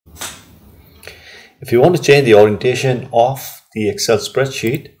If you want to change the orientation of the Excel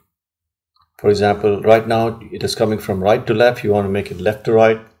spreadsheet, for example, right now it is coming from right to left, you want to make it left to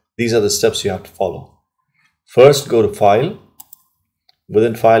right. These are the steps you have to follow. First, go to File.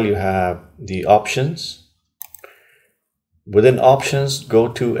 Within File, you have the Options. Within Options, go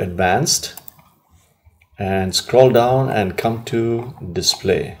to Advanced and scroll down and come to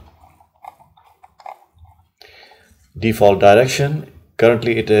Display. Default direction,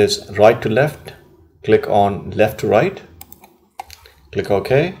 currently it is right to left. Click on left to right. Click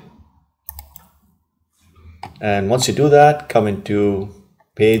OK. And once you do that, come into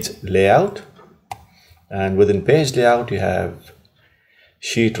Page Layout. And within Page Layout, you have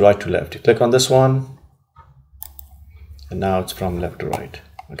Sheet right to left. You click on this one. And now it's from left to right.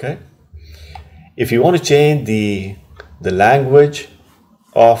 Okay. If you want to change the language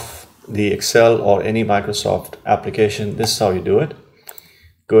of the Excel or any Microsoft application, this is how you do it.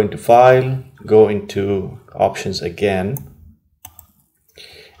 Go into File, go into Options again,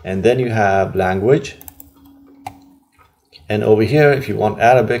 and then you have Language. And over here, if you want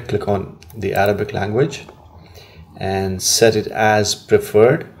Arabic, click on the Arabic language and set it as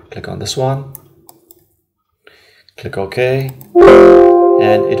preferred. Click on this one. Click OK.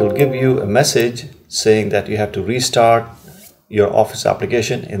 And it will give you a message saying that you have to restart your Office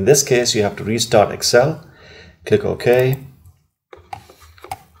application. In this case, you have to restart Excel. Click OK.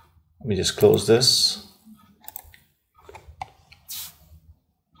 Let me just close this.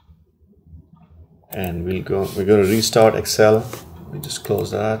 And we're going to restart Excel. Let me just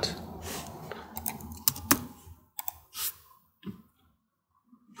close that.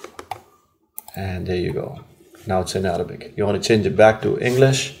 And there you go. Now it's in Arabic. You want to change it back to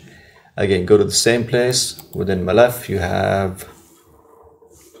English. Again, go to the same place. Within Malaf, you have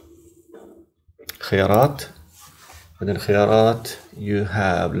Khiyarat. Within Khiyarat, you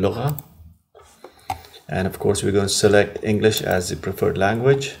have Lugha. And of course, we're going to select English as the preferred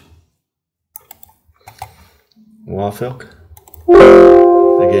language. Muwafiq.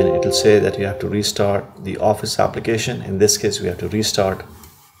 Again, it will say that you have to restart the Office application. In this case, we have to restart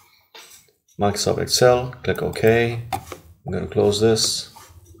Microsoft Excel. Click OK. I'm going to close this.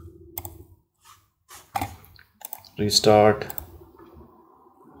 Restart.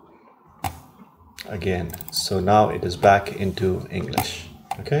 Again. So now it is back into English.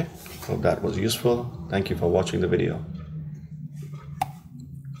 Okay. Hope that was useful. Thank you for watching the video.